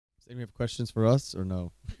Any have questions for us or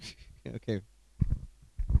no? Okay.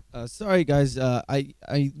 Sorry, guys. I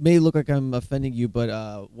may look like I'm offending you, but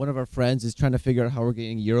one of our friends is trying to figure out how we're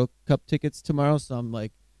getting Euro Cup tickets tomorrow. So I'm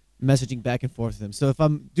like messaging back and forth with him. So if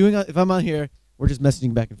I'm on here, we're just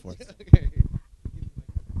messaging back and forth. Okay.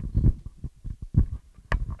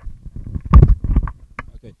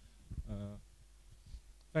 Okay.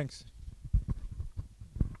 Thanks.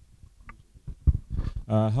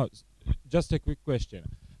 Just a quick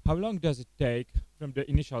question. How long does it take from the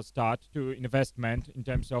initial start to investment in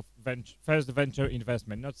terms of first venture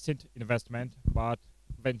investment, not seed investment, but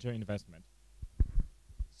venture investment?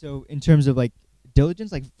 So in terms of like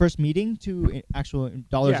diligence, like first meeting to actual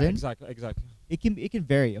dollars Yeah, in, exactly. it can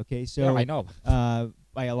vary. Okay, so Yeah, I know.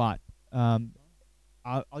 by a lot.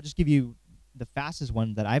 I'll just give you the fastest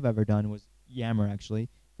one that I've ever done was Yammer actually.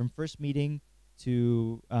 From first meeting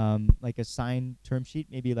to like a signed term sheet,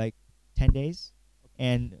 maybe like 10 days,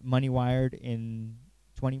 and money wired in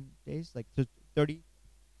 20 days, like 30,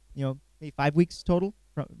 maybe 5 weeks total,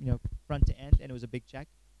 from front to end, and it was a big check,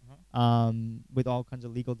 with all kinds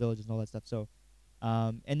of legal diligence and all that stuff. So,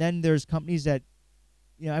 and then there's companies that,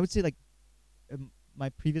 I would say like my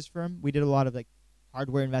previous firm, we did a lot of like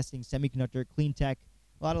hardware investing, semiconductor, clean tech,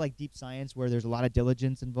 a lot of like deep science where there's a lot of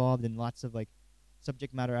diligence involved and lots of like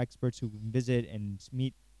subject matter experts who visit and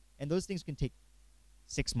meet, and those things can take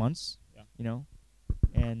 6 months,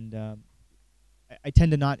 and I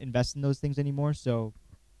tend to not invest in those things anymore. So,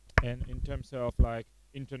 And in terms of like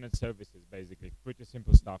internet services, basically, pretty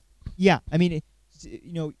simple stuff. yeah, I mean,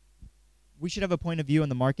 we should have a point of view on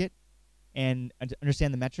the market and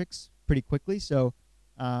understand the metrics pretty quickly. So,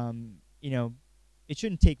 it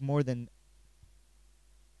shouldn't take more than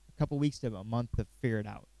a couple weeks to a month to figure it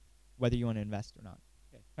out, whether you want to invest or not.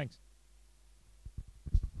 Okay, thanks.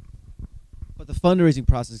 But the fundraising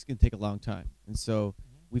process can take a long time, and so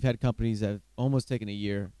we've had companies that have almost taken a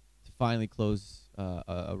year to finally close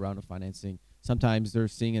a round of financing. Sometimes they're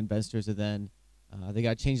seeing investors, and then they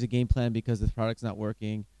got to change the game plan because the product's not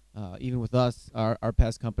working. Even with us, our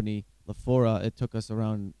past company, Lafora, it took us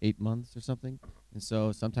around 8 months or something, and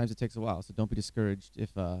so sometimes it takes a while. So don't be discouraged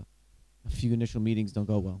if a few initial meetings don't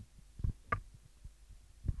go well.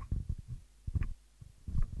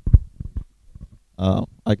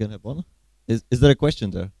 I can have one. Is there a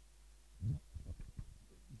question there?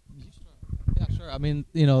 Yeah, sure. I mean,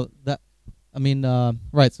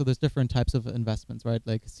 right. So there's different types of investments, right?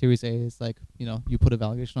 Like Series A is like, you put a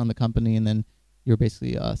valuation on the company and then you're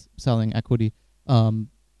basically selling equity.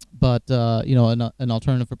 But an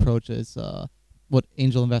alternative approach is what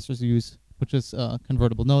angel investors use, which is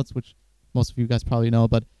convertible notes, which most of you guys probably know.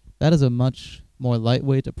 But that is a much more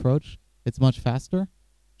lightweight approach. It's much faster,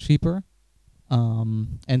 cheaper,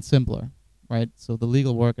 and simpler, right? So the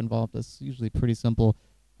legal work involved is usually pretty simple.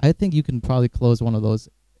 I think you can probably close one of those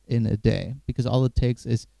in a day because all it takes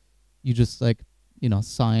is you just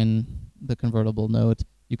sign the convertible note,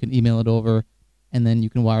 you can email it over, and then you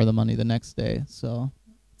can wire the money the next day. So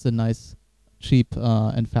it's a nice, cheap,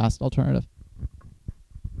 and fast alternative.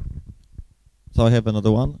 So I have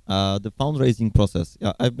another one. The fundraising process.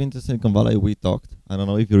 Yeah, I've been to Silicon Valley. We talked. I don't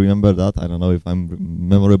know if you remember that. I don't know if I'm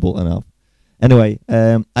memorable enough. Anyway,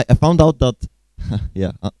 I found out that,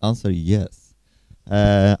 yeah, answer yes.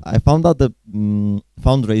 I found out the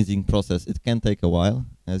fundraising process, it can take a while,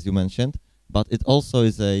 as you mentioned, but it also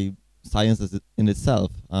is a science in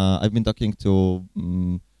itself. I've been talking to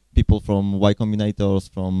people from Y Combinators,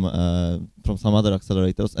 from some other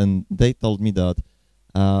accelerators, and they told me that,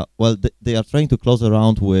 they are trying to close a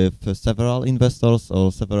round with several investors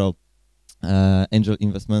or several angel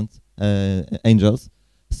investment angels.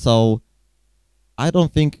 So I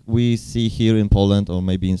don't think we see here in Poland or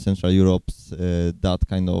maybe in Central Europe that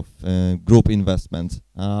kind of group investment.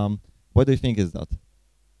 What do you think is that?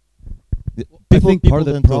 I think part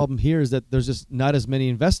of the problem here is that there's just not as many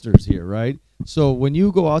investors here, right? So when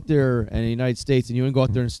you go out there in the United States and you want to go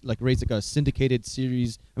out there and like raise like a syndicated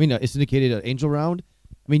series, a syndicated angel round,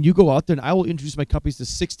 you go out there and I will introduce my companies to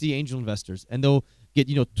 60 angel investors and they'll get,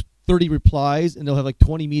 30 replies and they'll have like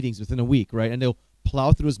 20 meetings within a week, right? And they'll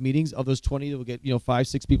plow through those meetings. Of those 20, they'll get 5,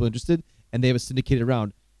 6 people interested, and they have a syndicated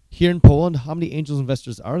round. Here in Poland, how many angel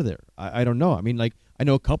investors are there? I don't know. I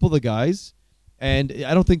know a couple of the guys, and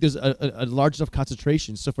I don't think there's a large enough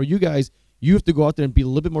concentration. So for you guys, you have to go out there and be a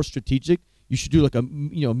little bit more strategic. You should do like a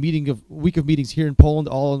week of meetings here in Poland,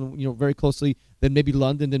 all very closely. Then maybe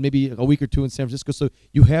London, then maybe a week or two in San Francisco. So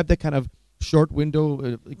you have that kind of short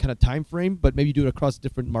window kind of time frame, but maybe you do it across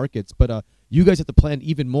different markets. But you guys have to plan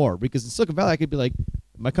even more, because in Silicon Valley, I could be like,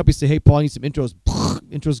 my company say, hey, Paul, I need some intros.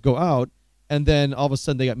 Intros go out, and then all of a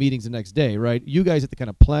sudden they got meetings the next day, right? You guys have to kind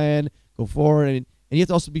of plan, go forward, and you have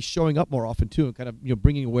to also be showing up more often too, and kind of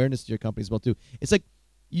bringing awareness to your company as well too. It's like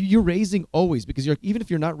you're raising always, because even if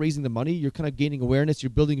you're not raising the money, you're kind of gaining awareness, you're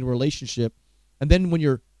building a relationship, and then when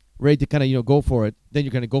you're ready to kind of go for it, then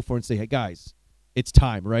you're going to go for it and say, hey guys, it's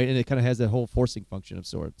time, right? And it kind of has that whole forcing function of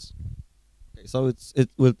sorts. Okay, so it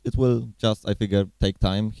will just, I figure, take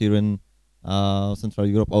time here in Central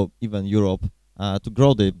Europe or even Europe to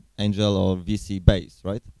grow the angel or VC base,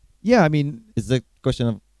 right? Yeah, I mean, it's a question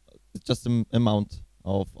of just the amount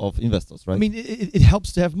of investors, right? I mean, it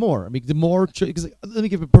helps to have more. I mean, the more, because let me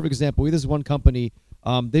give a perfect example. We have this one company,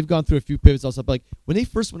 they've gone through a few pivots also, but like when they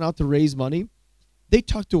first went out to raise money, they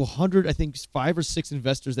talked to 100, I think 5 or 6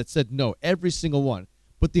 investors that said no, every single one.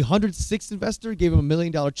 But the 106th investor gave them $1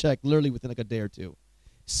 million check literally within like a day or two.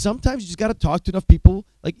 Sometimes you just got to talk to enough people,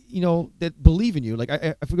 like, that believe in you. Like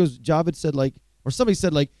I forget, it was Javed said, like, or somebody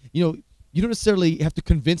said, like, you don't necessarily have to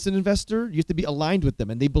convince an investor. You have to be aligned with them,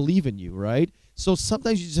 and they believe in you, right? So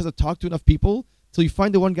sometimes you just have to talk to enough people till you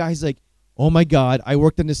find the one guy who's like, oh my God, I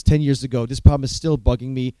worked on this 10 years ago. This problem is still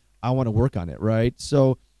bugging me. I want to work on it, right?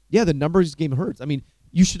 So yeah, the numbers game hurts. I mean,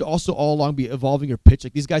 you should also all along be evolving your pitch.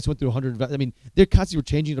 Like these guys went through 100. I mean, they're constantly were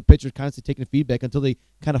changing the pitch, they're constantly taking feedback until they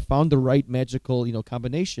kind of found the right magical,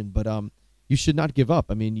 combination. But you should not give up.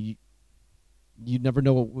 I mean, you never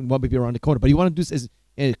know what may be around the corner. But you want to do this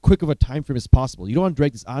as quick of a time frame as possible. You don't want to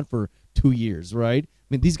drag this on for 2 years, right? I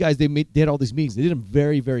mean, these guys, they had all these meetings. They did them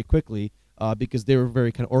very, very quickly because they were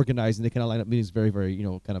very kind of organized, and they kind of line up meetings very, very,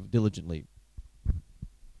 kind of diligently.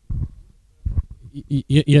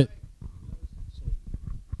 Yeah.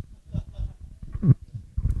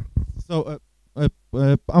 So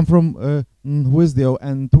I'm from Wisdio,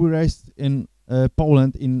 and we raised in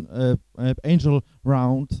Poland in angel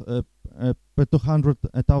round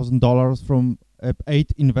 $200,000 from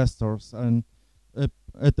 8 investors, and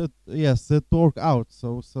it worked out.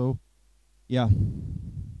 So yeah.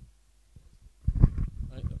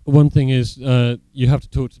 One thing is you have to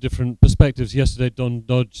talk to different perspectives. Yesterday, Don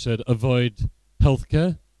Dodge said avoid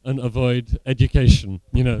healthcare and avoid education,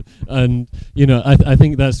 and I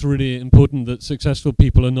think that's really important, that successful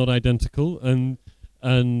people are not identical, and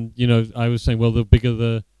I was saying, well, the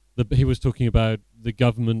bigger he was talking about the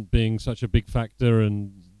government being such a big factor,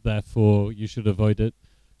 and therefore you should avoid it.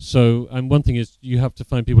 So, and one thing is you have to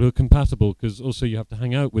find people who are compatible, because also you have to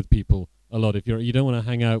hang out with people a lot. If you don't want to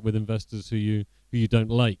hang out with investors who you don't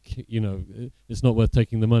like, it's not worth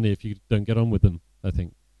taking the money if you don't get on with them, I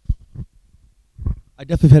think. I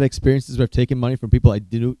definitely had experiences where I've taken money from people I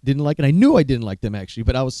didn't like, and I knew I didn't like them actually,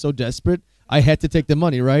 but I was so desperate I had to take the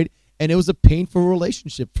money, right? And it was a painful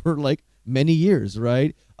relationship for like many years,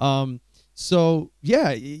 right? So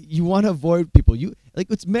yeah, you want to avoid people.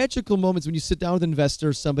 It's magical moments when you sit down with an investor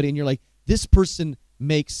or somebody and you're like, this person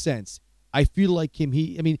makes sense. I feel like him.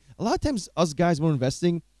 I mean, a lot of times us guys when we're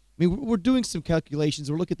investing, I mean, we're doing some calculations,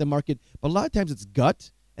 we're looking at the market, but a lot of times it's gut,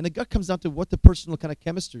 and the gut comes down to what the personal kind of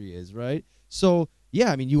chemistry is, right? So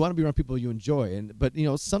yeah, I mean, you want to be around people you enjoy, but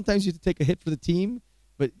sometimes you have to take a hit for the team.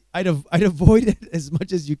 But I'd avoid it as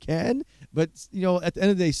much as you can. But at the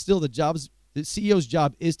end of the day, still the CEO's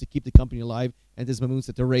job is to keep the company alive, and as Mamoon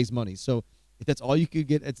said, to raise money. So if that's all you could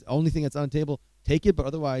get, it's the only thing that's on the table, take it. But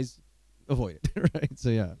otherwise, avoid it, right? So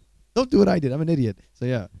yeah, don't do what I did. I'm an idiot. So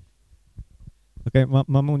yeah. Okay,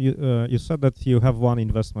 Mamoon, you said that you have one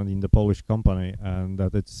investment in the Polish company, and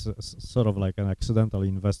that it's sort of like an accidental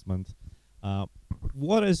investment.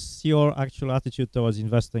 What is your actual attitude towards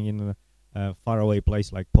investing in a faraway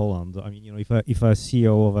place like Poland? I mean, if a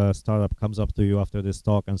CEO of a startup comes up to you after this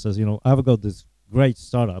talk and says, I've got this great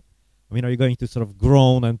startup, I mean, are you going to sort of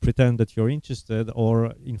groan and pretend that you're interested,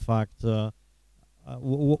 or in fact,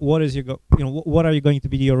 what are you going to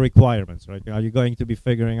be your requirements, right? Are you going to be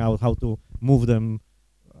figuring out how to move them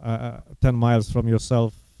 10 miles from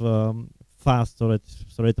yourself fast so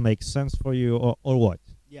it makes sense for you, or what?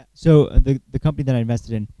 Yeah. So the company that I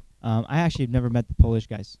invested in, I actually have never met the Polish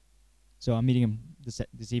guys, so I'm meeting him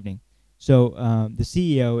this evening. So the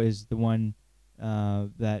CEO is the one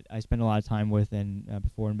that I spent a lot of time with, and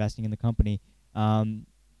before investing in the company,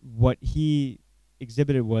 what he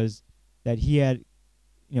exhibited was that he had,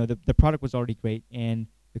 the product was already great, and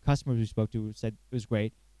the customers we spoke to said it was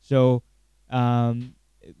great. So,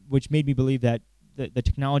 which made me believe that the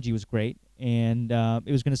technology was great, and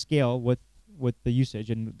it was going to scale with the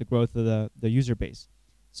usage and the growth of the user base.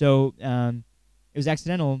 So it was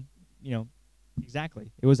accidental,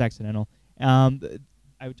 exactly. It was accidental.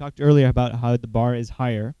 I talked earlier about how the bar is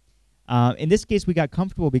higher. In this case, we got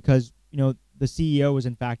comfortable because, the CEO was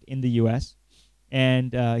in fact in the US,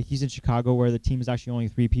 and he's in Chicago, where the team is actually only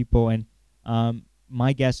 3 people, and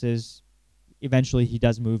My guess is eventually he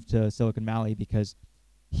does move to Silicon Valley because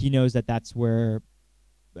he knows that that's where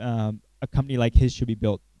a company like his should be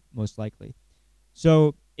built, most likely.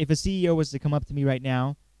 So if a CEO was to come up to me right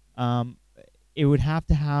now, it would have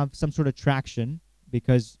to have some sort of traction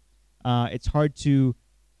because it's hard to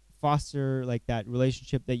foster like that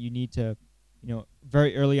relationship that you need to,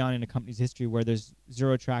 very early on in a company's history where there's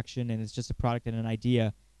zero traction and it's just a product and an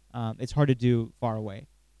idea. It's hard to do far away.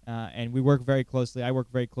 And we work very closely. I work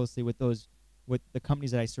very closely with the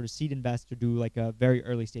companies that I sort of seed invest or do like a very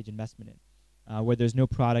early stage investment in, where there's no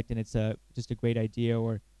product and it's just a great idea.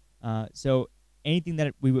 Or so anything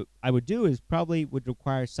that I would do is probably would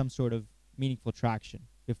require some sort of meaningful traction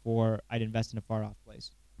before I'd invest in a far off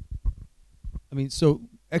place. I mean, so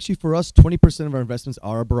actually for us, 20% of our investments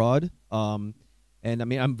are abroad. And I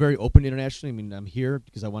mean, I'm very open internationally. I mean, I'm here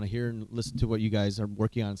because I want to hear and listen to what you guys are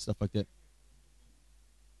working on and stuff like that.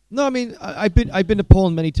 No, I mean, I've been to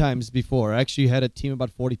Poland many times before. I actually had a team of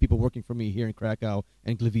about 40 people working for me here in Krakow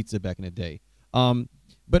and Gliwice back in the day.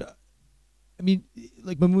 But I mean,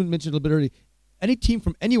 like Mamoon mentioned a little bit earlier, any team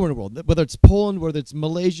from anywhere in the world, whether it's Poland, whether it's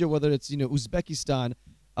Malaysia, whether it's Uzbekistan,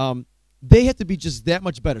 they have to be just that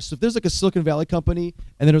much better. So if there's like a Silicon Valley company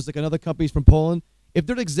and then there's like another company from Poland, if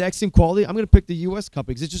they're the exact same quality, I'm going to pick the U.S.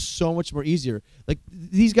 company because it's just so much more easier. Like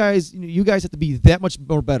these guys, you guys have to be that much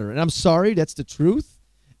more better. And I'm sorry, that's the truth.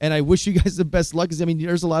 And I wish you guys the best luck because, I mean,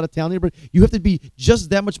 there's a lot of talent here, but you have to be just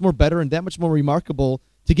that much more better and that much more remarkable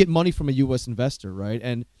to get money from a U.S. investor, right?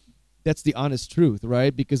 And that's the honest truth,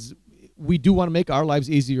 right? Because we do want to make our lives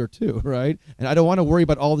easier too, right? And I don't want to worry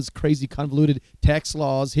about all this crazy convoluted tax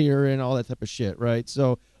laws here and all that type of shit, right?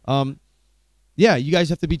 So, yeah, you guys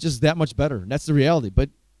have to be just that much better. And that's the reality. But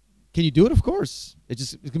can you do it? Of course.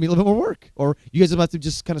 It's going to be a little bit more work. Or you guys have to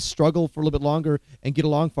just kind of struggle for a little bit longer and get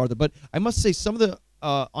along farther. But I must say some of the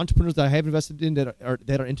entrepreneurs that I have invested in that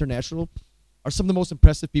are international are some of the most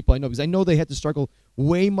impressive people I know, because I know they had to struggle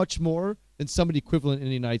way much more than somebody equivalent in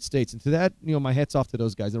the United States. And to that, my hat's off to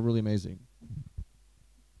those guys. They're really amazing.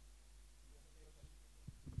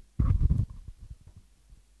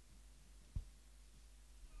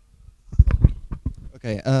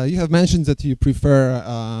 Okay, you have mentioned that you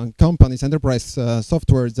prefer companies, enterprise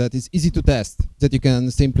software that is easy to test, that you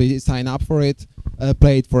can simply sign up for it,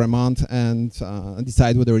 play it for a month, and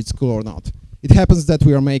decide whether it's cool or not. It happens that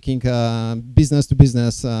we are making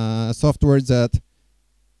business-to-business software that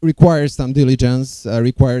requires some diligence,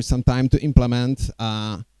 requires some time to implement.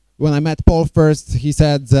 When I met Paul first, he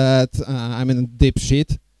said that I'm in a deep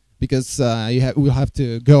shit because we'll have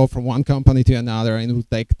to go from one company to another and it will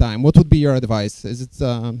take time. What would be your advice? Is it?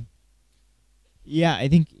 Yeah, I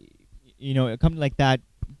think a company like that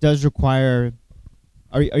does require.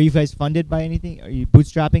 Are you guys funded by anything? Are you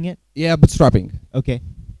bootstrapping it? Yeah, bootstrapping. Okay.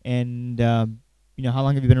 And how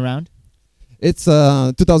long have you been around? It's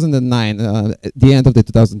 2009, the end of the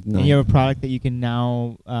 2009. And you have a product that you can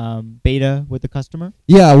now beta with the customer?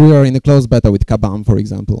 Yeah, we are in a closed beta with Kabam, for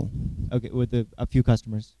example. Okay, with a few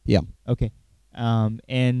customers. Yeah. Okay.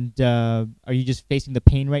 And are you just facing the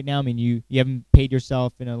pain right now? I mean, you haven't paid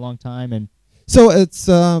yourself in a long time, and so it's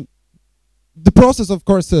the process. Of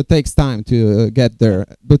course, takes time to get there,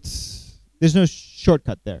 but there's no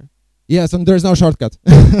shortcut there. Yes, and there's no shortcut.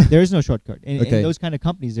 There is no shortcut. In those kind of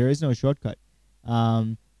companies, there is no shortcut.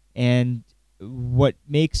 And what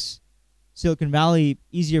makes Silicon Valley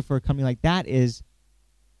easier for a company like that is,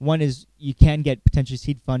 one is you can get potentially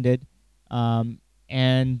seed funded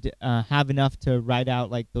and have enough to ride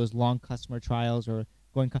out like those long customer trials or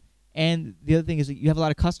and the other thing is that you have a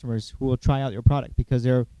lot of customers who will try out your product because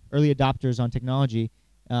they're early adopters on technology.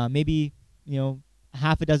 Maybe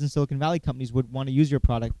half a dozen Silicon Valley companies would want to use your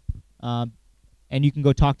product. And you can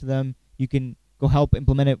go talk to them. You can go help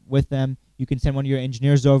implement it with them. You can send one of your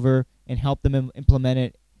engineers over and help them implement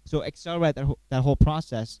it. So accelerate that whole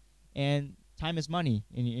process. And time is money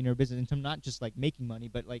in your business. In terms not just like making money,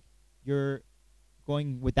 but like you're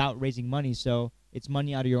going without raising money. So it's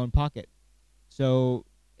money out of your own pocket. So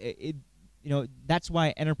that's why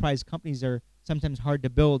enterprise companies are sometimes hard to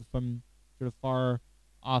build from sort of far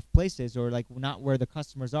off places or like not where the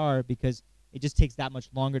customers are, because it just takes that much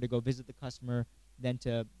longer to go visit the customer than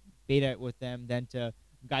to beta it with them, than to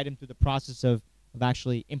guide them through the process of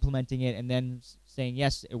actually implementing it and then saying,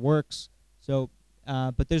 yes, it works. So,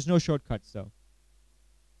 but there's no shortcuts, though.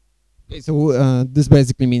 Okay, so this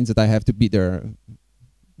basically means that I have to be there.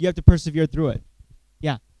 You have to persevere through it.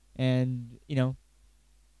 Yeah. And,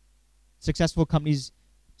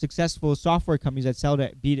 successful software companies that sell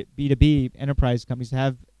to B2B enterprise companies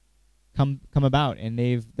have come about, and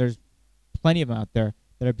there's plenty of them out there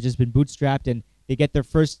that have just been bootstrapped, and they get their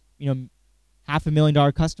first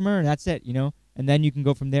 $500,000 customer, and that's it, and then you can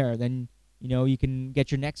go from there. Then, you can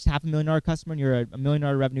get your next $500,000 customer, and you're a $1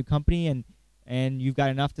 million revenue company, and you've got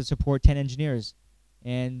enough to support 10 engineers,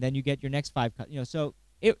 and then you get your next 5, so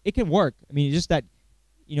it can work. I mean, it's just that,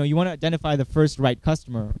 you want to identify the first right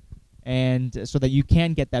customer, and so that you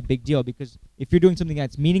can get that big deal, because if you're doing something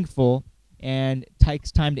that's meaningful and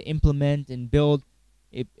takes time to implement and build,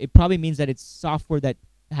 it probably means that it's software that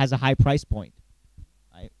has a high price point.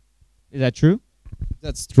 Is that true?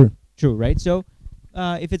 That's true. True, right? So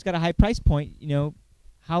if it's got a high price point,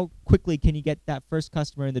 how quickly can you get that first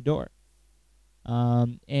customer in the door?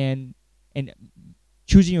 And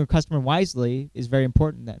choosing your customer wisely is very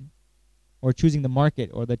important then. Or choosing the market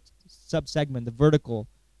or the sub-segment, the vertical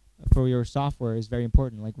for your software is very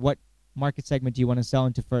important. Like, what market segment do you want to sell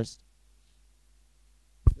into first?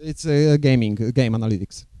 It's game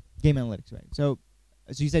analytics. Game analytics, right? So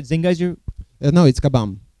you said Zynga is your... no, it's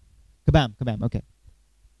Kabam. Kabam, okay.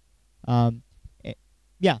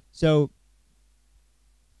 Yeah, so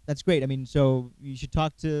that's great. I mean, so you should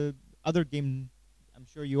talk to other game... I'm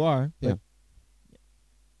sure you are. Yeah.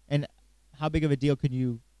 And how big of a deal could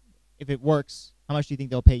you... If it works, how much do you think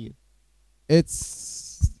they'll pay you?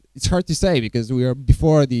 It's hard to say, because we are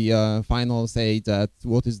before the final say that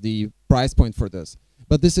what is the price point for this.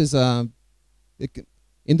 But this is in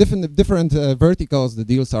different verticals, the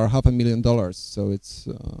deals are $500,000. So it's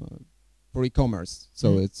for e-commerce.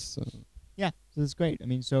 So it's yeah. So that's great. I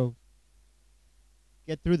mean, so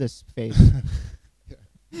get through this phase.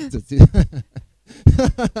 That's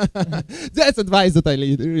advice that I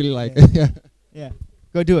really like. Yeah. Yeah.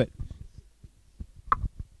 Go do it.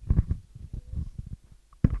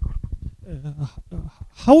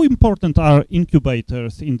 How important are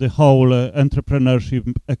incubators in the whole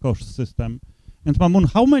entrepreneurship ecosystem? And Mamoon,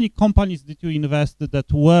 how many companies did you invest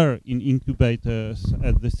that were in incubators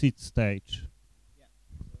at the seed stage?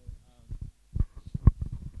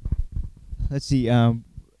 Let's see.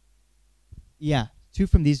 Yeah, 2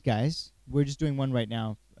 from these guys. We're just doing one right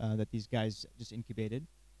now that these guys just incubated,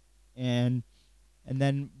 and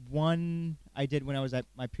then one I did when I was at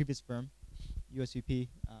my previous firm, USVP,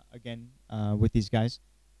 again with these guys,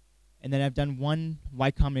 and then I've done one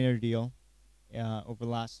Y Combinator deal over the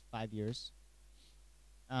last 5 years.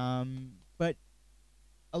 But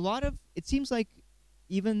a lot of it seems like,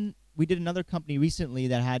 even we did another company recently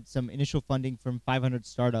that had some initial funding from 500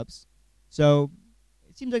 startups. So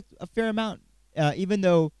it seems like a fair amount, even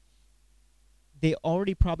though they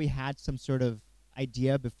already probably had some sort of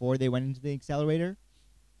idea before they went into the accelerator.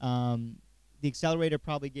 The accelerator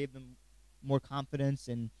probably gave them more confidence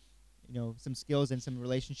and some skills and some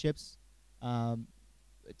relationships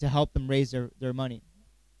to help them raise their money.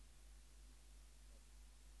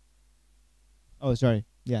 Oh, sorry.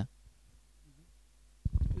 Yeah.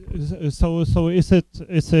 So is it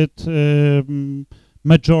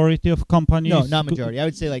majority of companies? No, not majority. I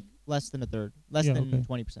would say like less than a third, less than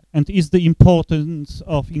 20%. And is the importance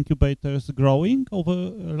of incubators growing over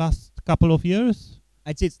the last couple of years?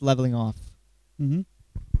 I'd say it's leveling off. Mm-hmm.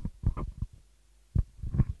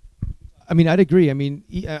 I mean, I'd agree. I mean,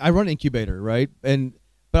 I run an incubator, right?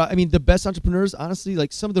 But I mean, the best entrepreneurs, honestly,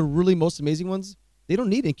 like some of the really most amazing ones, they don't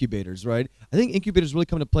need incubators, right? I think incubators really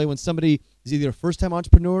come into play when somebody is either a first-time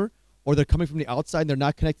entrepreneur, or they're coming from the outside and they're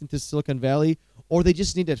not connecting to Silicon Valley, or they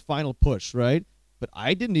just need that final push, right? But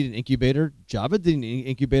I didn't need an incubator. Java didn't need an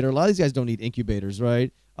incubator. A lot of these guys don't need incubators,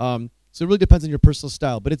 right? So it really depends on your personal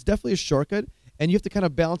style. But it's definitely a shortcut, and you have to kind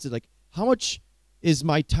of balance it. Like, how much is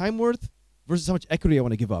my time worth versus how much equity I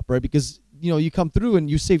want to give up, right? Because, you come through and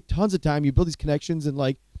you save tons of time. You build these connections, and,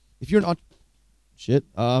 like, if you're an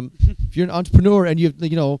if you're an entrepreneur and you're,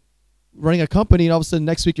 running a company, and all of a sudden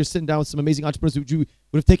next week you're sitting down with some amazing entrepreneurs who would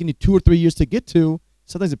have taken you 2 or 3 years to get to,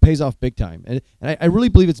 sometimes it pays off big time. And I really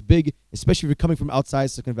believe it's big, especially if you're coming from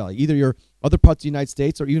outside Silicon Valley, either you're other parts of the United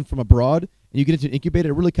States or even from abroad, and you get into an incubator,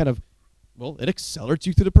 it really kind of, it accelerates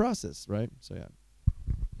you through the process, right? So, yeah.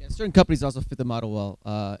 Yeah, certain companies also fit the model well.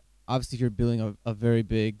 Obviously, if you're building a very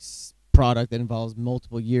big product that involves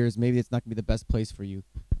multiple years, maybe it's not going to be the best place for you.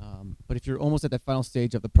 But if you're almost at that final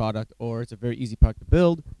stage of the product, or it's a very easy product to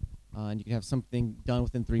build, and you can have something done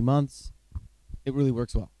within 3 months, it really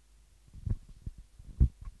works well.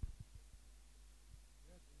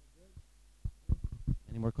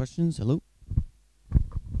 Any more questions? Hello?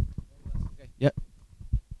 Okay. Yep.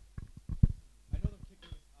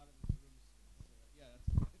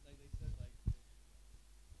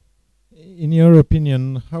 In your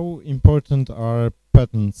opinion, how important are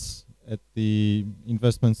patents at the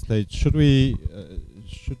investment stage? Should we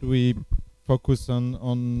focus on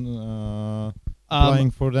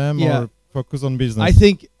applying for them, or focus on business. I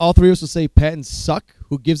think all three of us will say patents suck.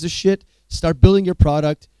 Who gives a shit? Start building your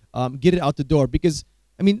product. Get it out the door. Because,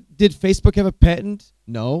 I mean, did Facebook have a patent?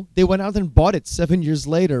 No. They went out and bought it 7 years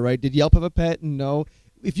later, right? Did Yelp have a patent? No.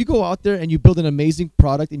 If you go out there and you build an amazing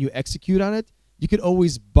product and you execute on it, you could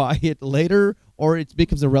always buy it later, or it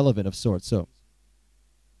becomes irrelevant of sorts. So,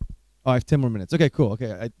 I have 10 more minutes. Okay, cool.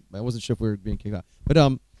 Okay, I wasn't sure if we were being kicked out.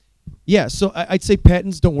 But, yeah, so I'd say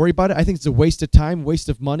patents, don't worry about it. I think it's a waste of time, waste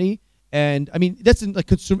of money. And, I mean, that's in like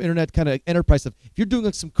consumer internet kind of enterprise stuff. If you're doing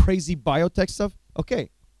like some crazy biotech stuff, okay,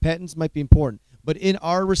 patents might be important. But in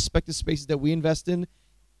our respective spaces that we invest in,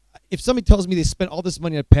 if somebody tells me they spent all this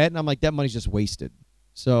money on a patent, I'm like, that money's just wasted.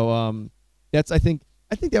 So that's, I think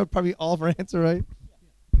that would probably be all of our answer, right?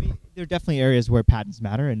 I mean, there are definitely areas where patents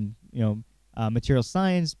matter, and material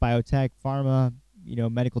science, biotech, pharma,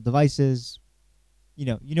 medical devices.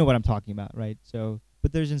 You know what I'm talking about, right? So,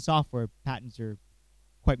 but there's in software, patents are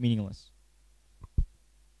quite meaningless.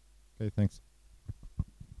 Okay, thanks.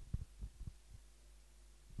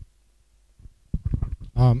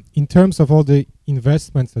 In terms of all the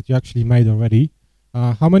investments that you actually made already,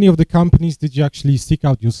 how many of the companies did you actually seek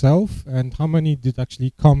out yourself, and how many did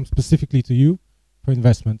actually come specifically to you for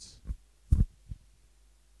investments?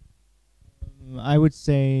 I would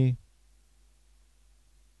say,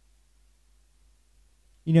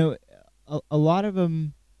 a lot of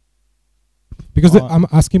them. Because I'm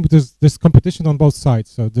asking because there's competition on both sides.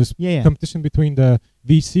 So there's competition between the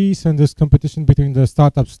VCs and there's competition between the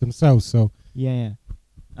startups themselves. So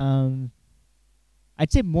I'd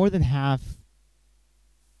say more than half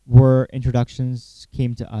were introductions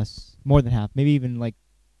came to us. More than half, maybe even like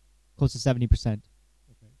close to 70%,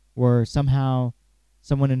 were somehow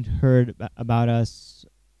someone had heard about us,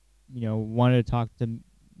 wanted to talk to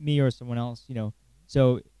me or someone else,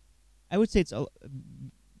 So I would say it's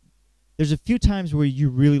there's a few times where you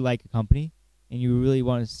really like a company and you really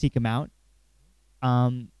want to seek them out.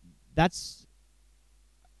 That's,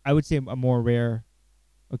 I would say, a more rare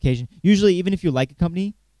occasion. Usually, even if you like a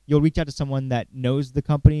company, you'll reach out to someone that knows the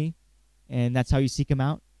company, and that's how you seek them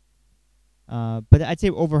out. But I'd say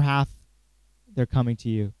over half, they're coming to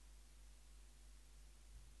you.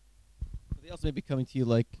 They also may be coming to you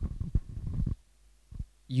like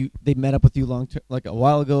they met up with you like a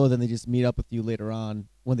while ago, then they just meet up with you later on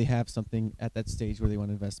when they have something at that stage where they want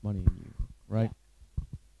to invest money in you, right?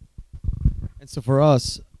 And so for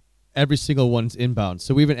us, every single one's inbound.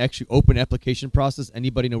 So we have an actually open application process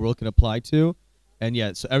anybody in the world can apply to. And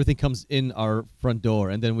so everything comes in our front door,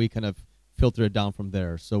 and then we kind of filter it down from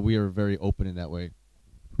there. So we are very open in that way.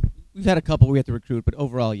 We've had a couple we have to recruit, but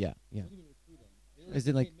overall, yeah. Is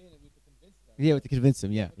it like, we have to convince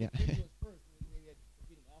them, yeah.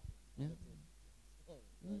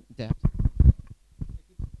 Adapt.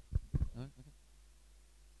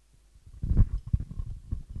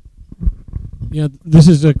 Yeah, this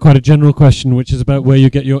is quite a general question, which is about where you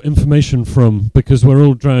get your information from, because we're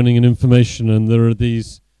all drowning in information, and there are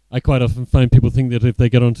these. I quite often find people think that if they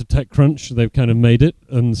get onto TechCrunch, they've kind of made it,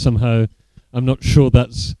 and somehow, I'm not sure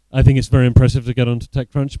that's. I think it's very impressive to get onto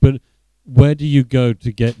TechCrunch, but where do you go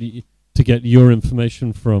to get your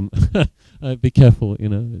information from? Be careful,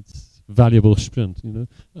 it's valuable sprint, So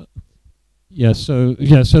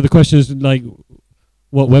the question is like,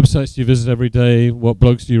 what websites do you visit every day? What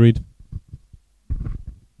blogs do you read?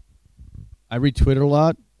 I read Twitter a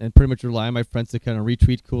lot and pretty much rely on my friends to kind of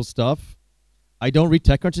retweet cool stuff. I don't read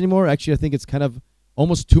TechCrunch anymore. Actually, I think it's kind of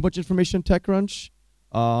almost too much information on TechCrunch.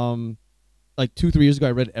 Like 2-3 years ago,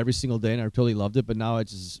 I read it every single day and I totally loved it, but now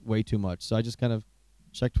it's just way too much. So I just kind of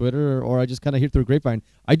check Twitter, or I just kind of hear through a grapevine.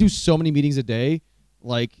 I do so many meetings a day,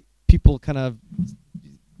 like people kind of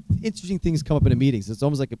interesting things come up in the meetings. It's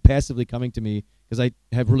almost like passively coming to me because I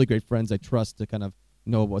have really great friends I trust to kind of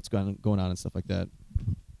know what's going on and stuff like that.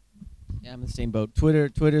 Yeah, I'm in the same boat.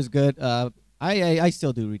 Twitter's good. I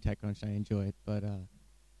still do read TechCrunch. I enjoy it, but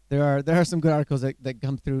there are some good articles that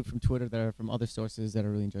come through from Twitter that are from other sources that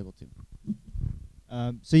are really enjoyable too.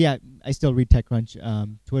 So yeah, I still read TechCrunch.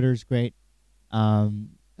 Twitter's great,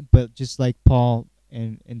 but just like Paul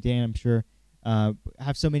and Dan, I'm sure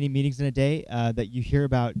have so many meetings in a day that you hear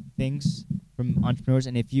about things from entrepreneurs,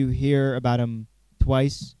 and if you hear about them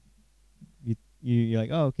twice, you're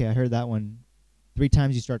like, oh, okay, I heard that one. 3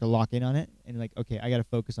 times you start to lock in on it, and like, okay, I got to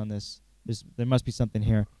focus on this. There must be something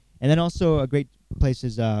here. And then also a great place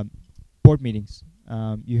is board meetings.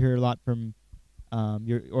 You hear a lot from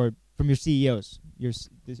your CEOs.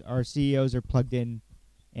 Our CEOs are plugged in,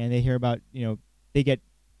 and they hear about, they get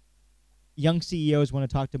young CEOs want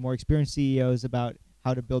to talk to more experienced CEOs about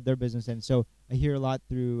how to build their business, and so I hear a lot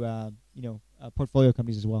through portfolio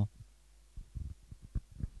companies as well.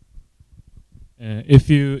 If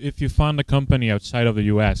you fund a company outside of the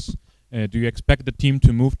U.S., do you expect the team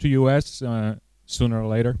to move to U.S. Sooner or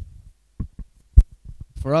later?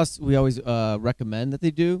 For us, we always recommend that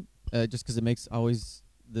they do, just because it makes always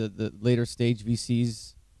the later stage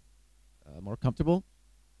VCs more comfortable.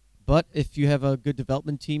 But if you have a good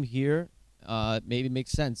development team here, maybe it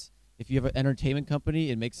makes sense. If you have an entertainment company,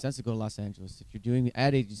 it makes sense to go to Los Angeles. If you're doing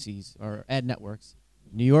ad agencies or ad networks,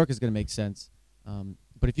 New York is going to make sense.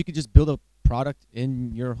 But if you could just build a product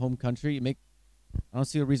in your home country, I don't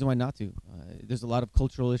see a reason why not to. There's a lot of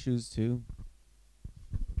cultural issues too.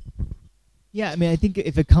 Yeah, I mean, I think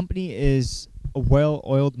if a company is a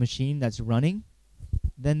well-oiled machine that's running,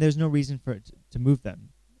 then there's no reason for it to move them.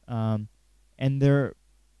 And there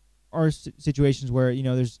are situations where,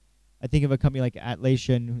 I think of a company like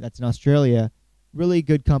Atlassian that's in Australia, really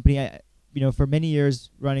good company. For many years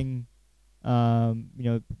running, they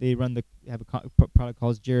have a product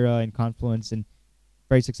called Jira and Confluence, and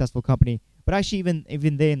very successful company. But actually,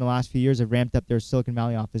 even they in the last few years have ramped up their Silicon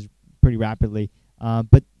Valley office pretty rapidly.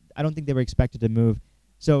 But I don't think they were expected to move.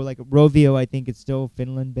 So like Rovio, I think it's still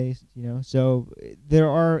Finland-based. So there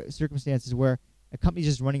are circumstances where a company's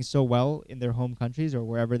just running so well in their home countries or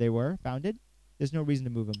wherever they were founded, there's no reason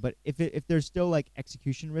to move them. But if there's still like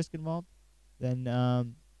execution risk involved, then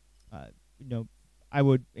I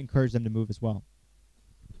would encourage them to move as well.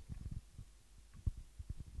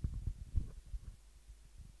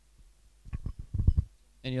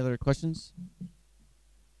 Any other questions?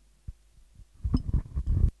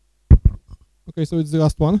 Okay, so it's the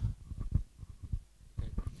last one.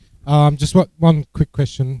 Just one quick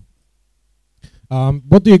question.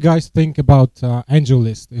 What do you guys think about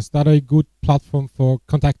AngelList? Is that a good platform for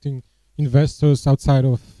contacting investors outside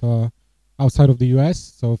of the US?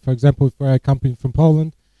 So, for example, if we're a company from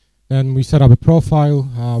Poland, then we set up a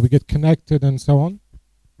profile, we get connected, and so on.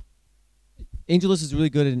 AngelList is really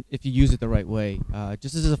good if you use it the right way.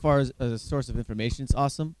 Just as far as a source of information, it's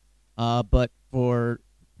awesome. But for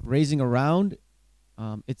raising a round,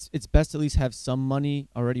 it's best to at least have some money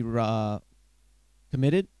already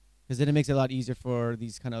committed, because then it makes it a lot easier for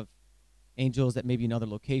these kind of angels that may be in other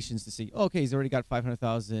locations to see, oh, okay, he's already got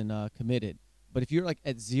 500,000 committed. But if you're like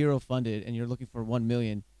at zero funded and you're looking for 1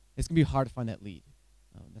 million, it's gonna be hard to find that lead.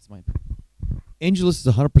 That's my opinion. AngelList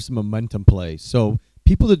is 100% momentum play. So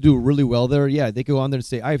people that do really well there, yeah, they go on there and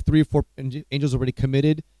say, I have 3 or 4 angels already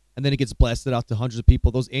committed, and then it gets blasted out to hundreds of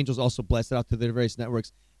people. Those angels also blast it out to their various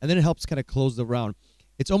networks, and then it helps kind of close the round.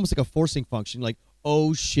 It's almost like a forcing function, like,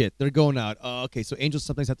 oh shit, they're going out. Okay, so angels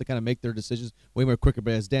sometimes have to kind of make their decisions way more quicker.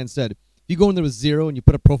 But as Dan said, if you go in there with 0 and you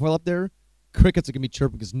put a profile up there, crickets are going to be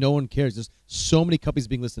chirping because no one cares. There's so many companies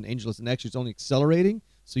being listed in AngelList, and actually it's only accelerating.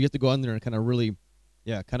 So you have to go on there and kind of really,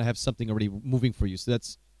 kind of have something already moving for you. So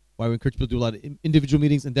that's why we encourage people to do a lot of individual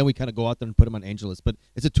meetings, and then we kind of go out there and put them on AngelList. But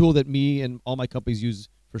it's a tool that me and all my companies use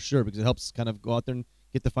for sure, because it helps kind of go out there and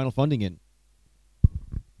get the final funding in.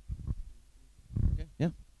 Okay, yeah.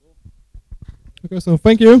 Okay, so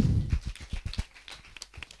thank you.